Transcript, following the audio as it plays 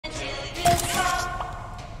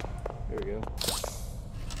go.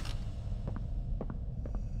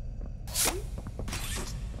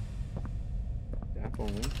 Staff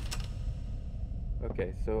only.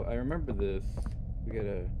 Okay, so I remember this. We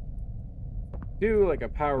gotta do like a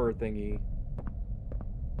power thingy.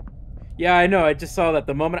 Yeah, I know. I just saw that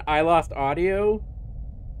the moment I lost audio,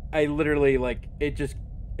 I literally like it just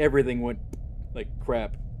everything went like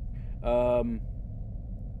crap.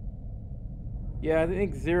 Yeah, I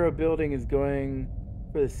think Zero Building is going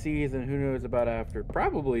for the season. Who knows about after?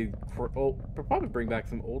 Probably probably bring back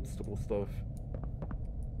some old school stuff.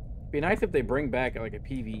 Be nice if they bring back like a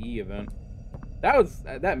PvE event.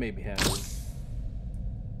 That made me happy.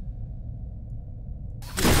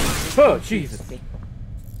 Oh Jesus! Hit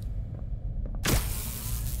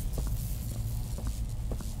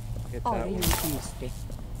that one.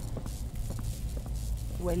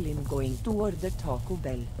 Well, I'm going toward the Taco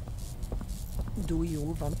Bell. Do you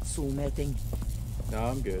want something? No,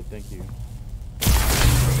 I'm good, thank you.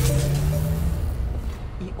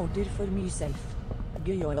 I order for myself.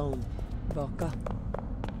 Gøyalon. Baka.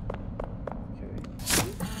 Okay.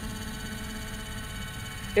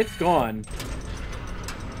 It's gone.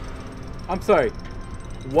 I'm sorry.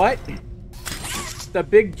 What? The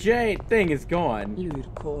big giant thing is gone.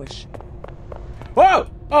 Lurkors. Whoa!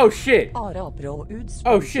 Oh shit!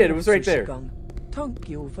 Oh shit, it was right there. Thank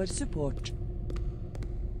you for support.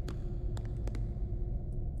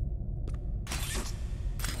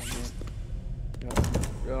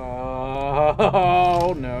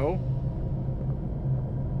 Oh no.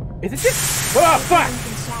 Is it just oh fuck!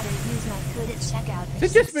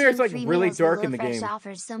 Is it just me or it's like really dark in the game?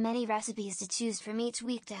 Offers so many recipes to choose from each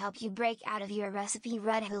week to help you break out of your recipe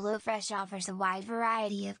rut. HelloFresh offers a wide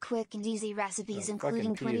variety of quick and easy recipes,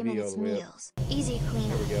 including 20-minute meals, easy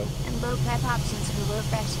cleanup, and low prep options.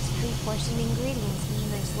 HelloFresh's pre-portioned ingredients mean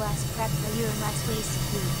there's less prep for you and less wasted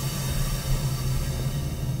food.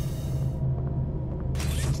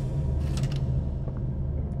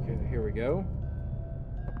 Here we go.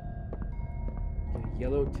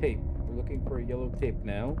 Yellow tape. We're looking for a yellow tape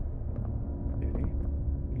now. Okay.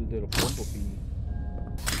 Little bumblebee.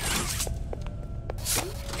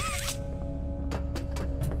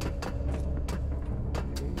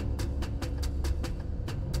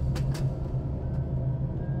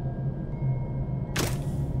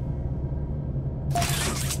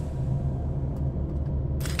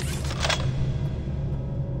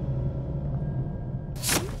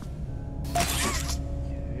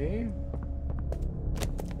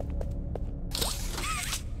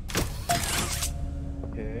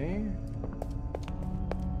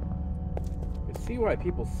 Why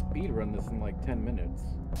people speedrun this in like 10 minutes.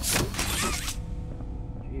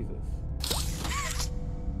 Jesus.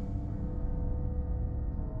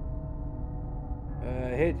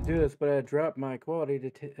 I hate to do this, but I dropped my quality to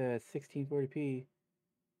 1640p.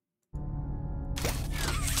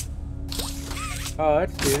 Oh,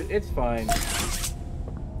 that's good. It's fine.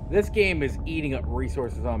 This game is eating up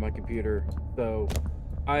resources on my computer, so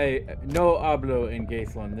no hablo en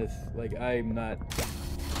Gaislan. This, like, I'm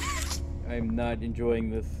not enjoying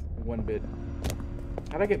this one bit.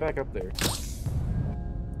 How'd I get back up there?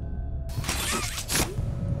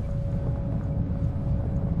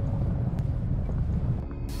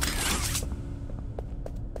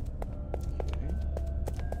 Okay.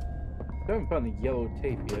 I haven't found the yellow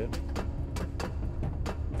tape yet.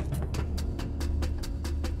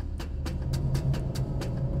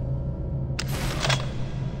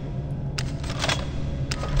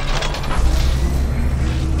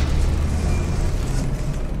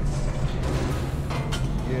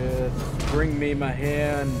 Bring me my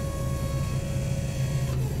hand.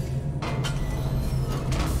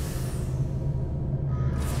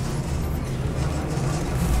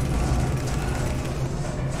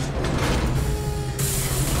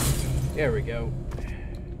 There we go.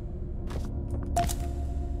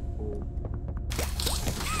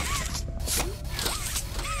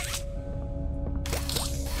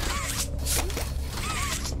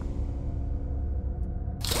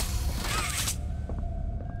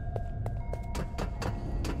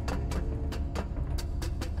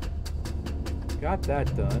 Got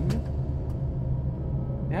that done.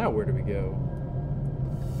 Now where do we go?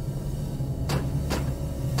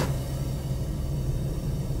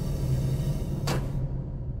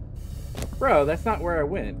 Bro, that's not where I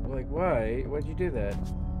went. Like, why? Why'd you do that?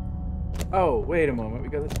 Oh, wait a moment. We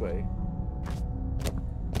go this way.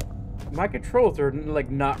 My controls are, like,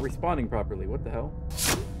 not responding properly. What the hell?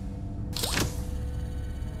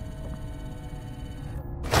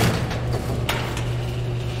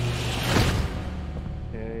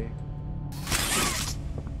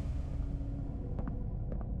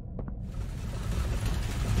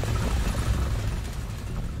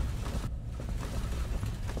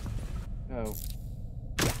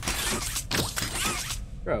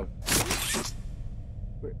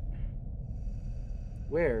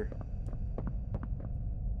 Where?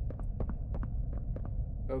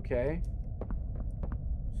 Okay.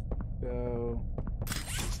 So...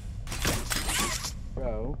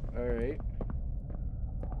 Oh, alright.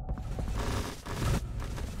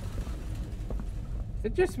 Is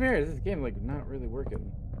it just me or is this game, like, not really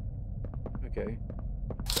working? Okay.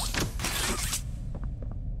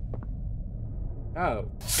 Oh.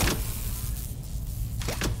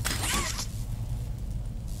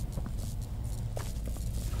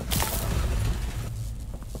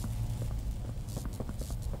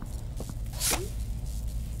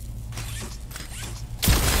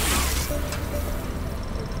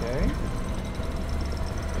 Okay.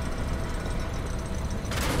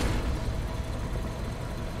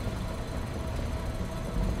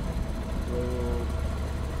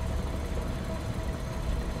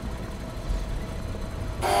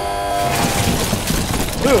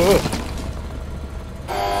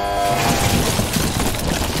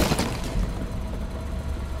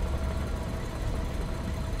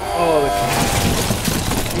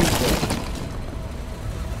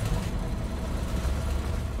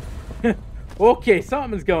 Okay,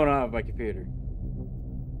 something's going on with my computer.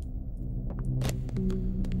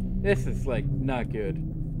 This is, like, not good.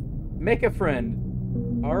 Make a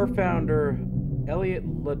friend. Our founder, Elliot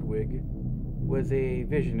Ludwig, was a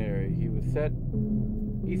visionary.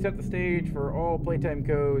 He set the stage for all Playtime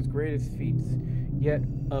Co's greatest feats. Yet,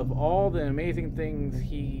 of all the amazing things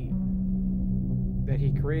that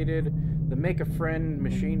he created, the Make a Friend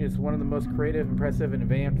machine is one of the most creative, impressive, and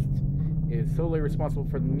advanced. It is solely responsible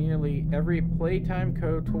for nearly every Playtime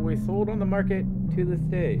Co. toy sold on the market to this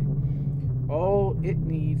day. All it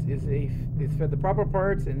needs is fed the proper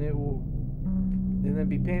parts, and it will then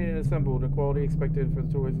be painted and assembled to quality expected for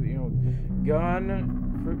the toys.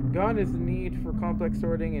 Gone is the need for complex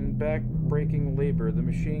sorting and back-breaking labor. The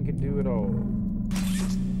machine can do it all.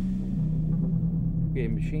 Okay,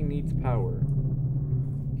 machine needs power.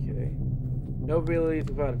 Okay. No abilities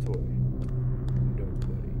without a toy.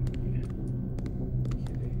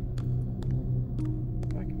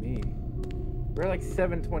 We're at like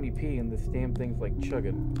 720p and this damn thing's like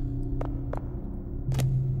chugging.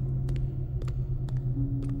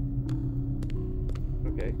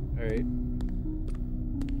 Okay, alright.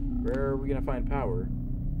 Where are we gonna find power?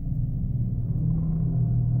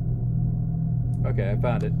 Okay, I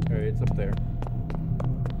found it. Alright, it's up there.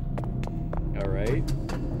 Alright.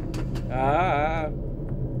 Ah!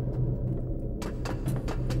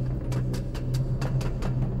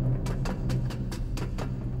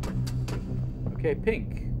 Okay,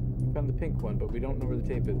 pink. We found the pink one, but we don't know where the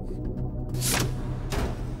tape is.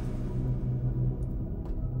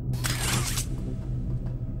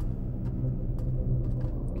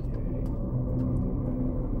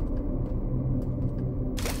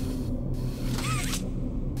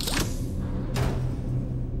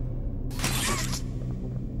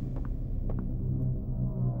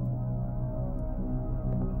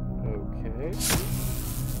 Okay.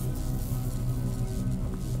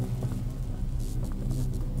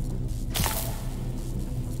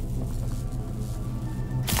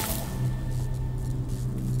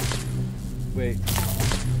 Wait.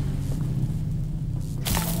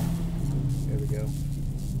 There we go.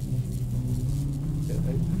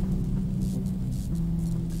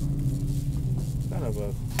 Son of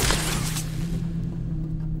a...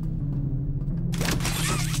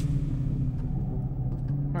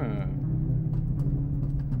 Huh.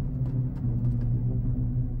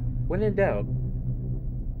 When in doubt,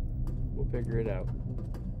 we'll figure it out.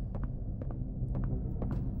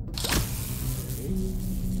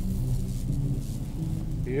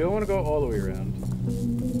 You don't want to go all the way around.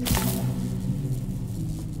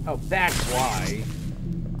 Oh, that's why.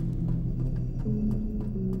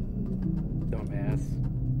 Dumbass.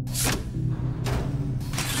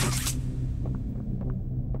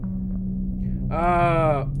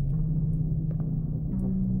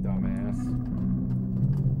 Dumbass.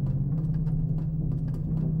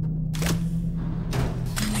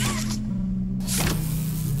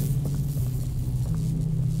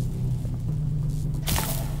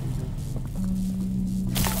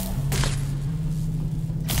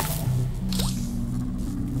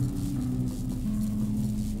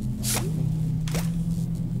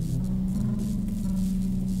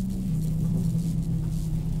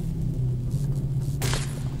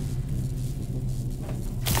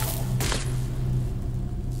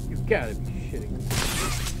 Gotta be shitting me.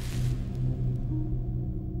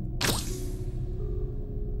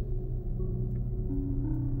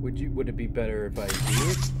 Would it be better if I do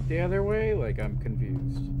it the other way? Like, I'm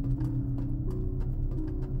confused.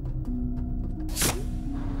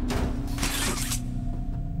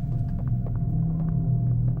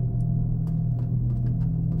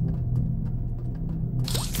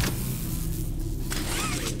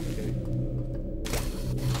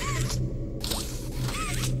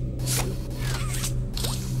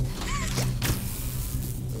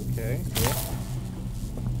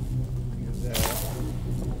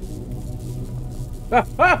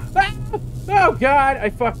 Oh god, I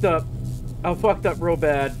fucked up. I fucked up real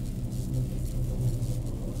bad.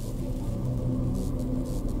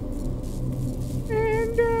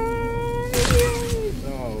 And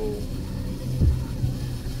oh.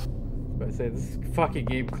 I was about to say this fucking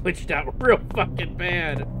game glitched out real fucking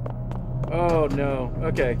bad. Oh no.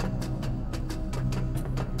 Okay.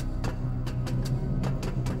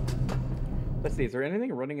 Let's see, is there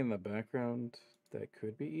anything running in the background that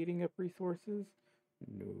could be eating up resources?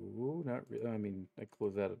 No, not really. I mean, I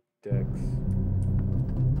close out of Dex.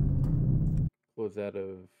 Close out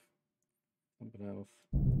of something else.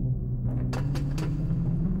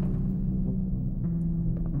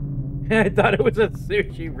 I thought it was a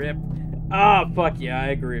sushi rip. Oh, fuck yeah, I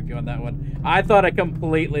agree with you on that one. I thought I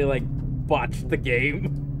completely, like, botched the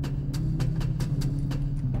game.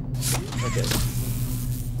 Okay.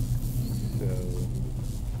 So...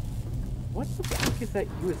 what the fuck is that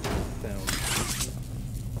USB sound?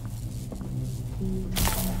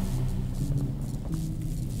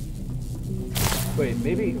 Wait,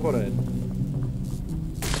 maybe... hold on.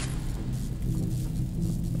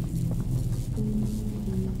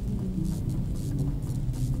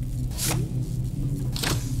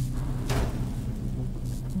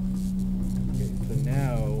 Okay, so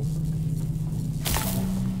now...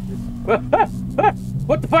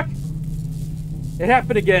 what the fuck? It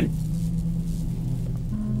happened again.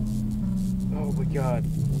 Oh my god.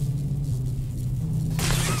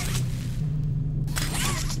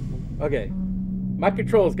 Okay. My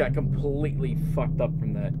controls got completely fucked up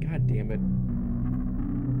from that. God damn it.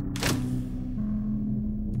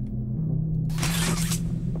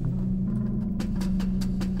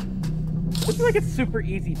 Looks like a super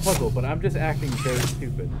easy puzzle, but I'm just acting very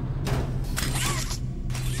stupid.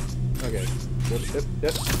 Okay.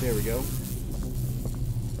 Yep, there we go.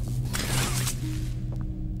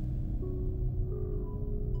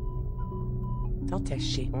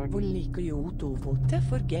 Tateshi, hvor liker jo to-vote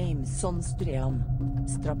for games som stream.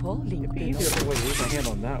 Strapå link It'd be easier if I would leave my hand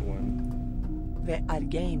on that one. VR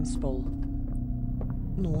Gamesball.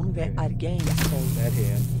 Noen VR Gamesball. That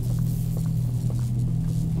hand.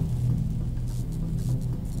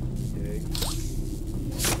 Okay.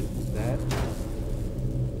 That.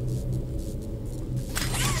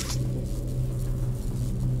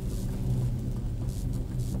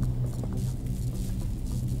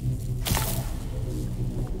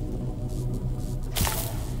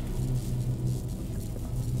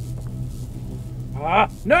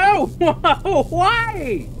 No!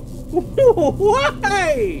 Why?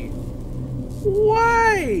 Why?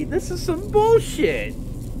 Why? This is some bullshit.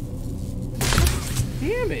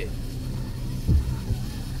 Damn it.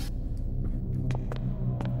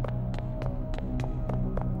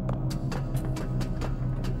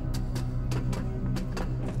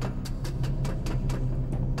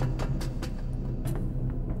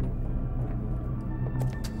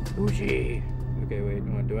 Sushi. Okay, wait,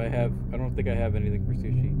 hold on. Do I have... I don't think I have anything for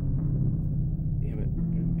sushi. Damn it.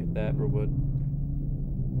 Hit that, robot.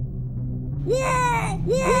 Yeah!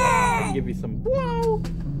 Yeah! I can give you some... Whoa!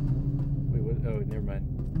 Wait, what? Oh, never mind.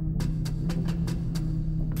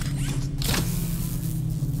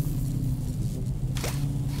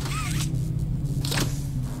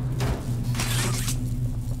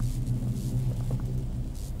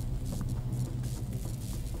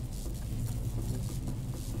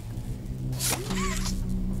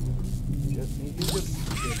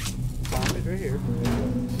 Right here. Let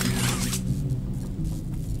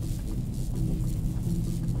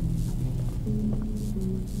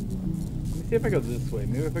me see if I go this way.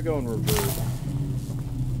 Maybe if I go in reverse.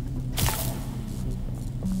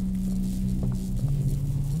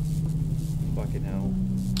 Fucking hell.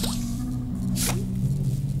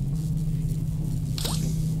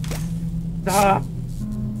 Ah!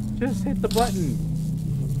 Just hit the button.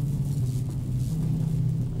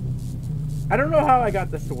 I don't know how I got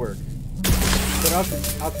this to work. But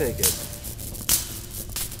I'll take it.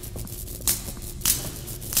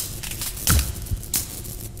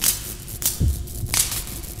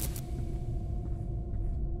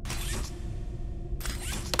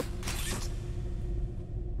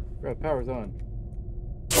 Bro, power's on.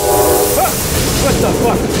 Ah! What the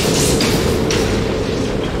fuck?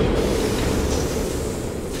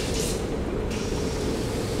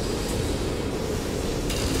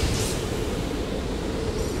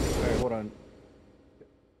 Alright, hold on.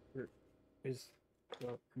 Here's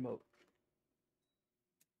the remote.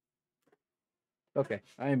 Okay,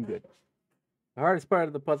 I am good. The hardest part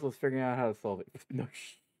of the puzzle is figuring out how to solve it. No,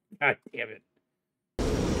 god damn it. I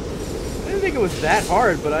didn't think it was that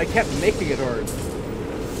hard, but I kept making it hard.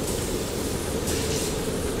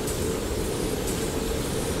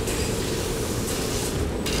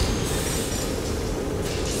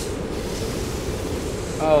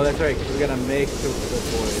 Oh, that's right, because we gotta make the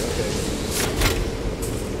boy. Okay.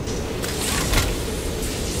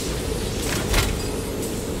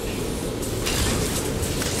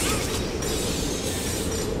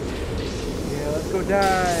 Yeah, let's go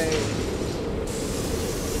die.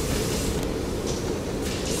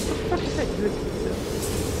 What the fuck is that good stuff?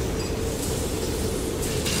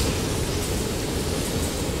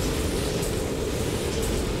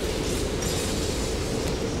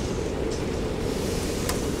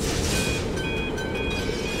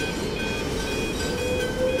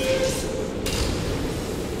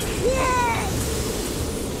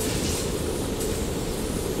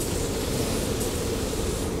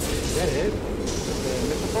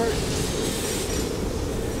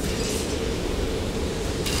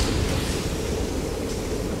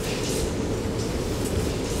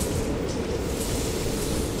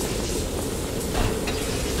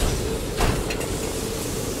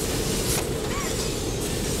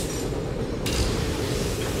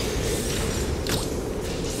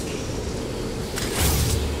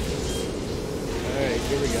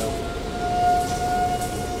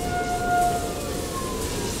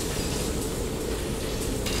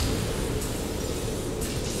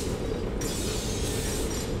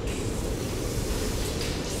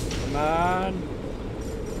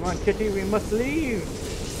 Come on, Kitty, we must leave.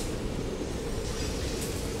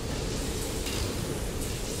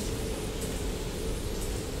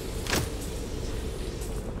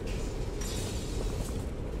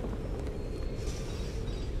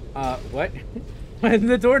 What? Why is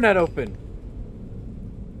the door not open?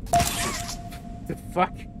 The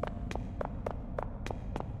fuck?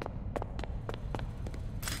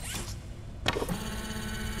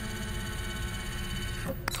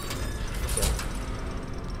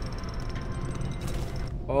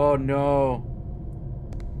 Oh no.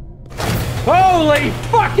 Holy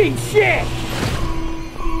fucking shit!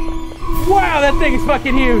 Wow, that thing is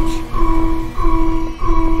fucking huge!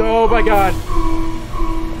 Oh my god.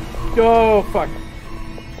 Oh fuck.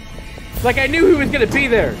 Like I knew he was gonna be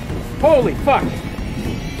there. Holy fuck.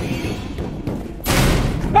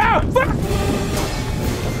 Oh fuck!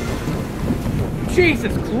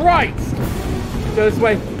 Jesus Christ! Go this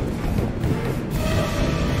way.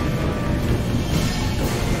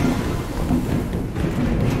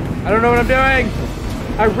 I don't know what I'm doing.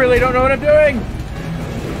 I really don't know what I'm doing.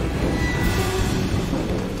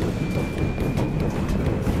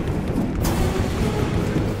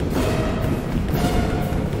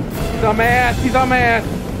 He's on my ass. He's on my ass.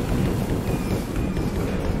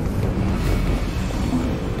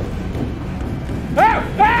 Oh!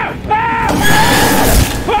 Oh! Oh!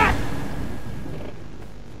 Fuck!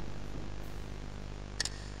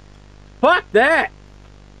 Fuck that!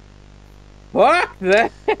 Fuck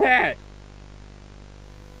that!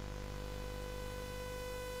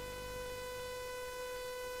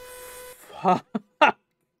 Fuck.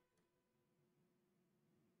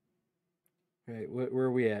 Right, where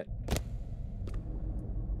are we at?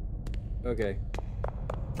 Okay.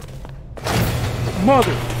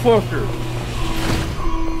 Motherfucker!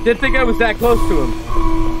 Didn't think I was that close to him.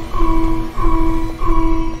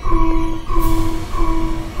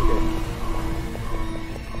 Okay.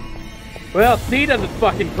 Well, C doesn't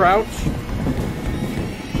fucking crouch.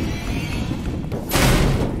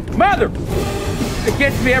 Mother! It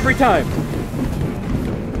gets me every time.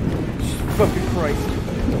 Fucking Christ.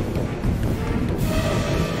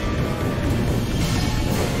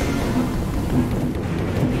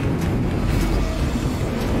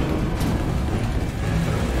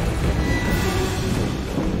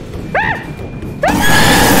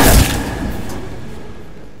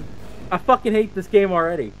 I fucking hate this game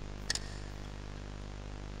already.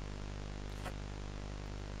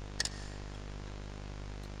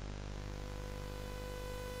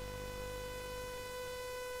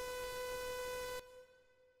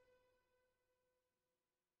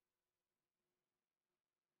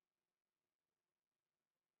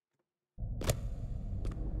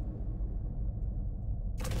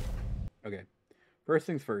 Okay. First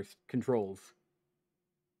things first, controls.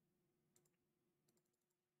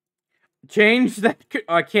 Change that.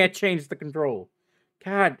 I can't change the control.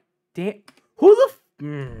 God damn. Who the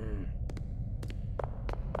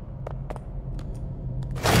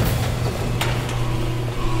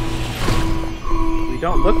We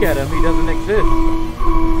don't look at him. He doesn't exist.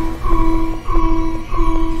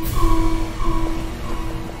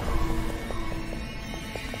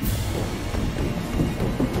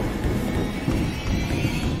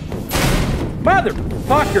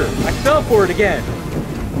 Motherfucker! I fell for it again.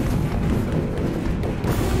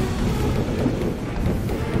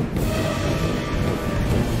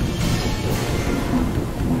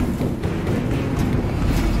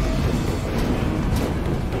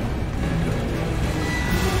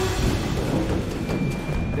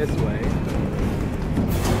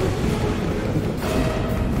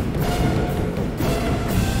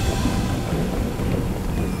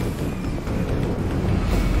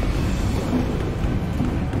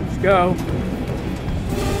 go.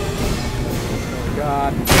 Oh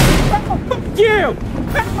God. Oh, fuck you!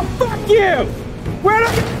 Oh, fuck you! Where'd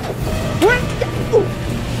I go? Where'd I go?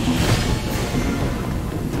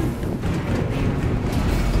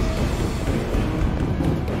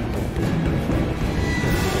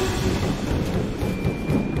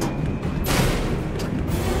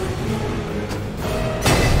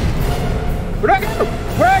 Where'd I go?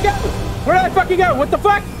 Where'd I go? Where did I fucking go? What the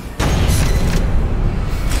fuck?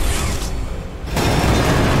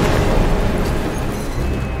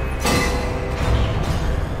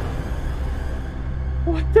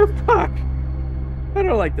 What the fuck? I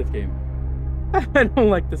don't like this game. I don't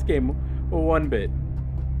like this game one bit.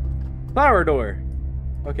 Flower door.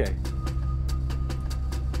 Okay.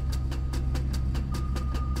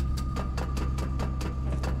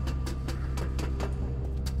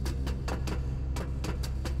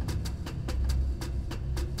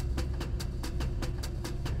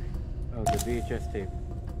 Oh, the VHS tape.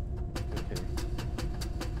 Okay.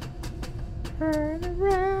 Turn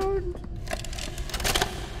around.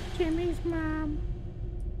 Jimmy's mom.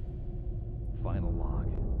 Final log.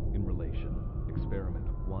 In relation. Experiment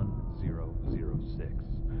 1006.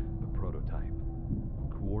 The prototype.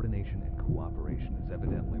 Coordination and cooperation is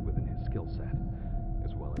evidently within his skill set,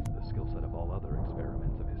 as well as the skill set of all other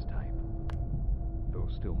experiments of his type. Though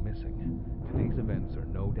still missing, today's events are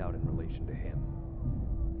no doubt in relation to him.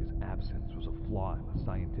 His absence was a flaw in the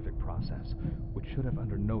scientific process, which should have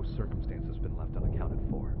under no circumstances been left unaccounted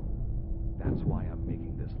for. That's why I'm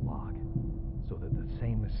making this log, so that the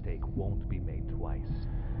same mistake won't be made twice.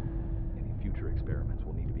 Any future experiments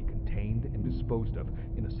will need to be contained and disposed of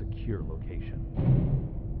in a secure location.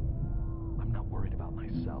 I'm not worried about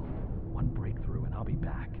myself. One breakthrough and I'll be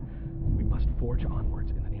back. We must forge onwards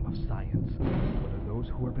in the name of science, whether those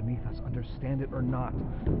who are beneath us understand it or not.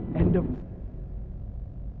 End of...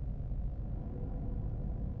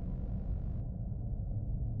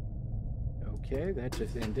 Okay, that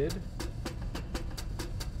just ended.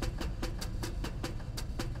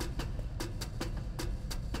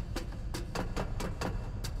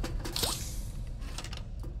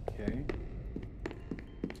 Okay.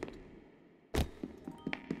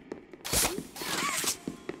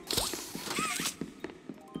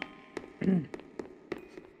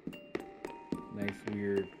 Nice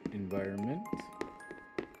weird environment.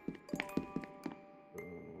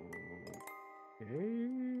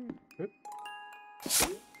 Okay. Oop.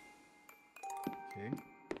 Okay.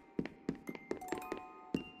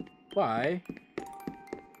 Why?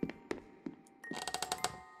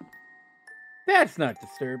 That's not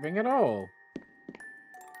disturbing at all.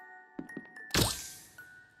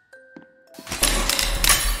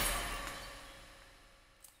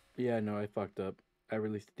 Yeah, no, I fucked up. I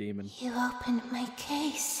released a demon. You opened my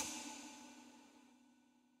case.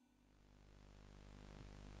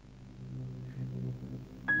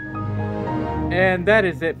 And that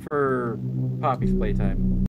is it for Poppy's playtime.